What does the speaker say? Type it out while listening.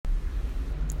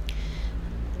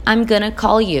I'm gonna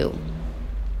call you.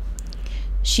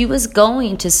 She was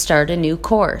going to start a new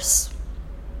course.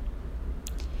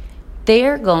 They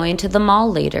are going to the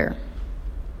mall later.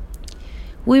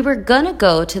 We were gonna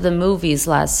go to the movies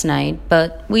last night,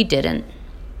 but we didn't.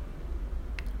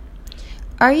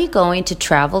 Are you going to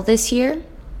travel this year?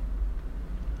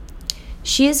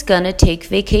 She is gonna take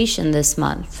vacation this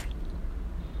month.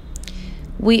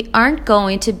 We aren't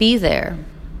going to be there.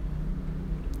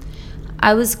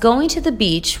 I was going to the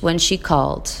beach when she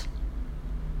called.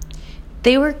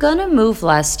 They were gonna move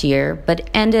last year, but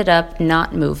ended up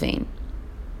not moving.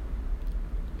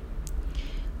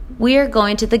 We are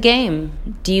going to the game.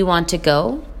 Do you want to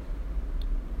go?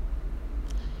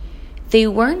 They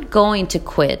weren't going to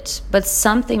quit, but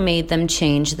something made them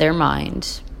change their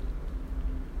mind.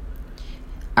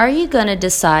 Are you going to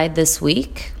decide this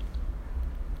week?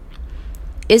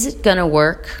 Is it going to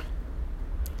work?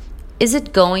 Is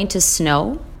it going to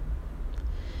snow?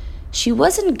 She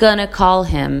wasn't going to call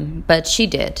him, but she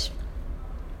did.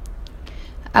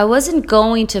 I wasn't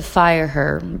going to fire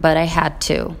her, but I had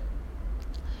to.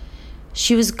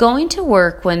 She was going to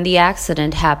work when the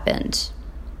accident happened.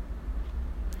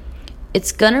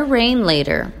 It's gonna rain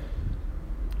later.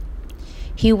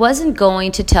 He wasn't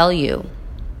going to tell you.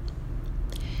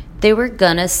 They were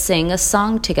gonna sing a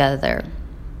song together.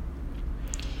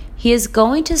 He is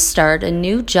going to start a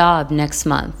new job next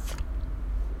month.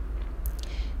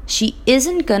 She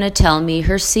isn't gonna tell me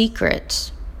her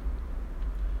secret.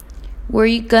 Were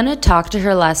you gonna talk to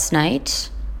her last night?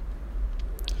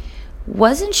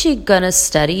 Wasn't she gonna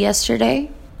study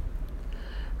yesterday?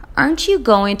 Aren't you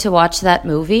going to watch that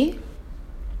movie?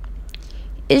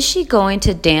 Is she going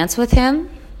to dance with him?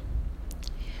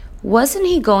 Wasn't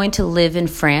he going to live in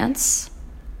France?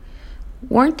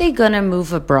 Weren't they going to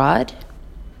move abroad?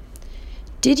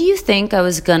 Did you think I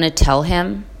was going to tell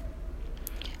him?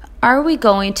 Are we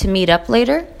going to meet up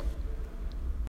later?